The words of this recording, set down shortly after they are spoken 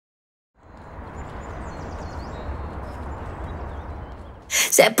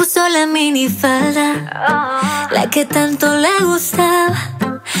Se puso la minifalda, la que tanto le gustaba,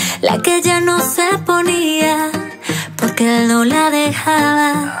 la que ya no se ponía porque él no la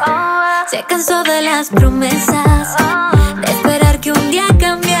dejaba. Se cansó de las promesas, de esperar que un día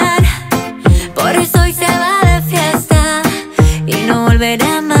cambiara. Por eso hoy se va de fiesta y no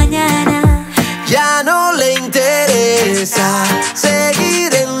volverá mañana. Ya no le interesa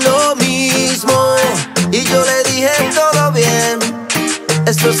seguir en lo mismo, y yo le dije todo bien,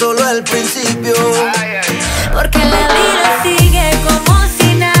 esto es solo el principio. Porque la vida sigue como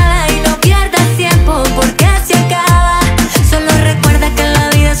si nada y no pierdas tiempo porque se acaba. Solo recuerda que la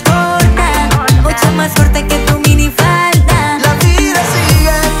vida es corta, mucho más corta que tu minifalda. La vida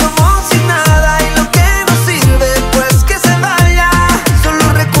sigue como si nada y lo que no sirve pues que se vaya.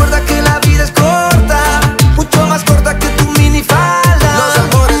 Solo recuerda que la vida es corta, mucho más corta que tu minifalda. Los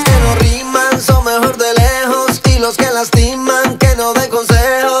amores que no riman son mejor de lejos, y los que lastiman que no den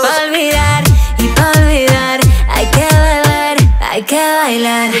consejos. Pa' olvidar y pa' olvidar hay que beber, hay que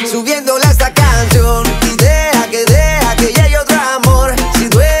bailar. Subiéndole a esta canción y deja que llegue otro amor. Si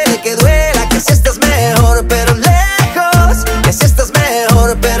duele que duela, que si estás mejor pero lejos, que si estás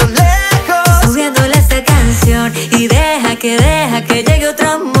mejor pero lejos. Subiéndole esta canción y deja que llegue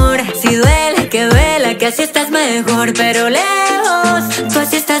otro amor. Si duele que duela, que así estás mejor pero lejos. Tú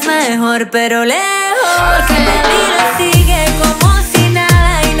así estás mejor pero lejos. Porque la vida sigue como si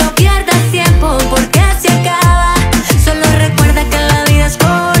nada y no pierdas tiempo porque se acaba. Solo recuerda que la vida es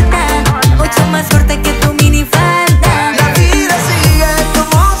corta, mucho más corta que tu minifalda. La vida sigue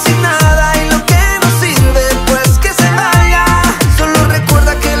como si nada y lo que no sirve pues que se vaya. Solo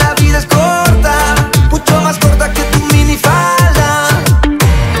recuerda que la vida es corta, mucho más corta que tu minifalda.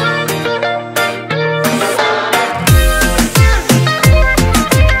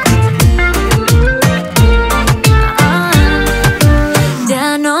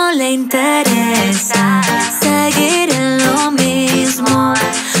 Ya no le interesa seguir en lo mismo.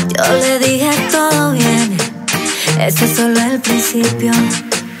 Yo le dije todo bien, este es solo el principio.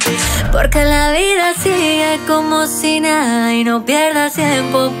 Porque la vida sigue como si nada y no pierdas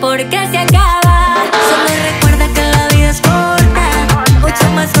tiempo porque se acaba. Solo recuerda que la vida es corta, mucho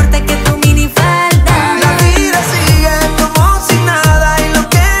más corta que tu